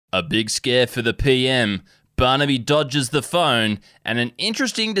A big scare for the PM, Barnaby dodges the phone, and an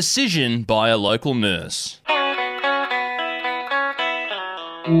interesting decision by a local nurse.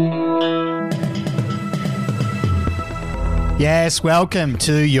 Yes, welcome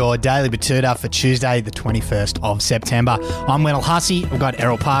to your Daily Batuta for Tuesday, the 21st of September. I'm Wendell Hussey. We've got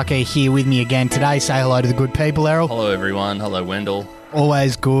Errol Parker here with me again today. Say hello to the good people, Errol. Hello, everyone. Hello, Wendell.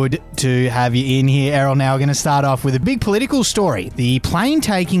 Always good to have you in here, Errol. Now we're going to start off with a big political story. The plane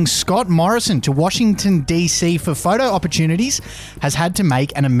taking Scott Morrison to Washington, D.C. for photo opportunities has had to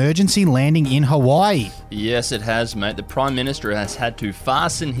make an emergency landing in Hawaii. Yes, it has, mate. The Prime Minister has had to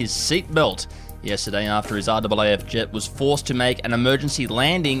fasten his seatbelt yesterday after his RAAF jet was forced to make an emergency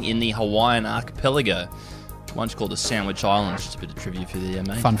landing in the Hawaiian archipelago. Once called the Sandwich Islands. Just a bit of trivia for you,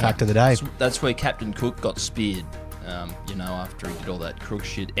 mate. Fun fact of the day. That's where Captain Cook got speared. After he did all that crook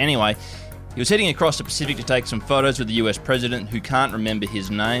shit. Anyway, he was heading across the Pacific to take some photos with the US president, who can't remember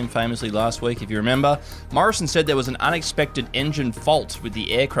his name, famously last week, if you remember. Morrison said there was an unexpected engine fault with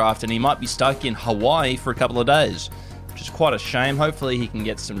the aircraft and he might be stuck in Hawaii for a couple of days, which is quite a shame. Hopefully he can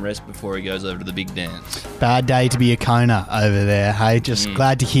get some rest before he goes over to the big dance. Bad day to be a Kona over there, hey? Just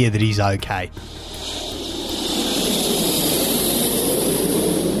glad to hear that he's okay.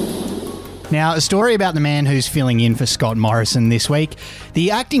 Now, a story about the man who's filling in for Scott Morrison this week.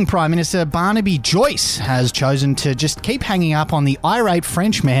 The acting Prime Minister, Barnaby Joyce, has chosen to just keep hanging up on the irate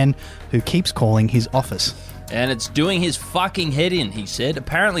French man who keeps calling his office. And it's doing his fucking head in, he said.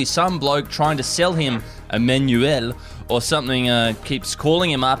 Apparently some bloke trying to sell him a manuel or something keeps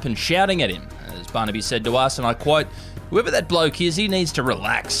calling him up and shouting at him. As Barnaby said to us, and I quote, "Whoever that bloke is, he needs to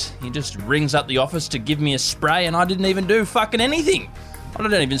relax. He just rings up the office to give me a spray and I didn't even do fucking anything. I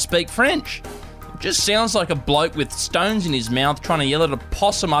don't even speak French. It just sounds like a bloke with stones in his mouth trying to yell at a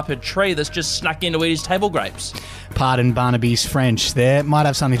possum up a tree that's just snuck in to eat his table grapes." Pardon Barnaby's French there. Might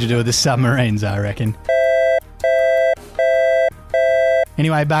have something to do with the submarines, I reckon.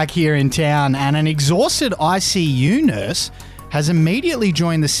 Anyway, back here in town, and an exhausted ICU nurse has immediately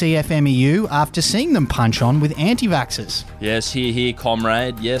joined the CFMEU after seeing them punch on with anti-vaxxers. Yes, hear,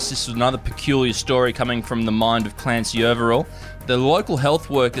 comrade. Yes, this is another peculiar story coming from the mind of Clancy Overall. The local health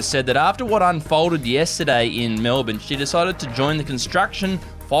worker said that after what unfolded yesterday in Melbourne, she decided to join the construction,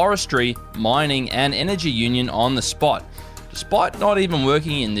 forestry, mining and energy union on the spot. Despite not even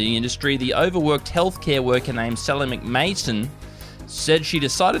working in the industry, the overworked healthcare worker named Sally McMason said she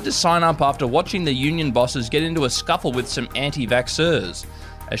decided to sign up after watching the union bosses get into a scuffle with some anti-vaxxers.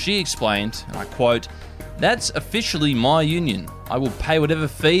 As she explained, and I quote, "That's officially my union. I will pay whatever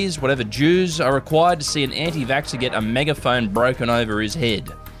fees, whatever dues are required to see an anti-vaxxer get a megaphone broken over his head."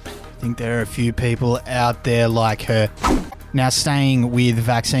 I think there are a few people out there like her. Now, staying with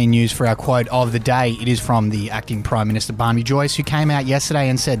vaccine news for our quote of the day, it is from the acting Prime Minister, Barnaby Joyce, who came out yesterday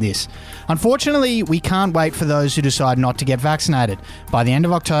and said this: "Unfortunately, we can't wait for those who decide not to get vaccinated. By the end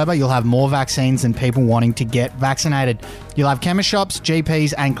of October, you'll have more vaccines than people wanting to get vaccinated. You'll have chemist shops,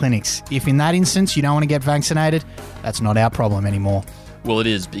 GPs and clinics. If in that instance you don't want to get vaccinated, that's not our problem anymore." Well, it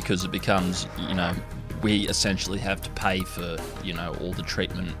is, because it becomes, we essentially have to pay for, all the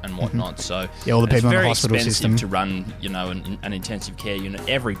treatment and whatnot. So yeah, all the people in the hospital system. It's system. very expensive to run, an intensive care unit.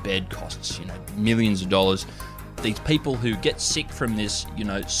 Every bed costs, millions of dollars. These people who get sick from this,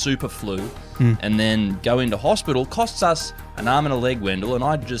 super flu and then go into hospital costs us an arm and a leg, Wendell, and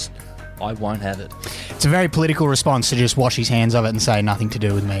I won't have it. It's a very political response to just wash his hands of it and say nothing to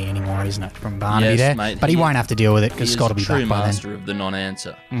do with me anymore, isn't it? From Barnaby there. Mate, but he won't have to deal with it because Scott will be back by then. He's a true master of the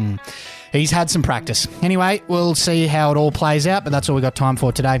non-answer. He's had some practice. Anyway, we'll see how it all plays out, but that's all we got time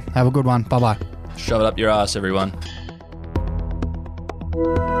for today. Have a good one. Bye-bye. Shove it up your ass, everyone.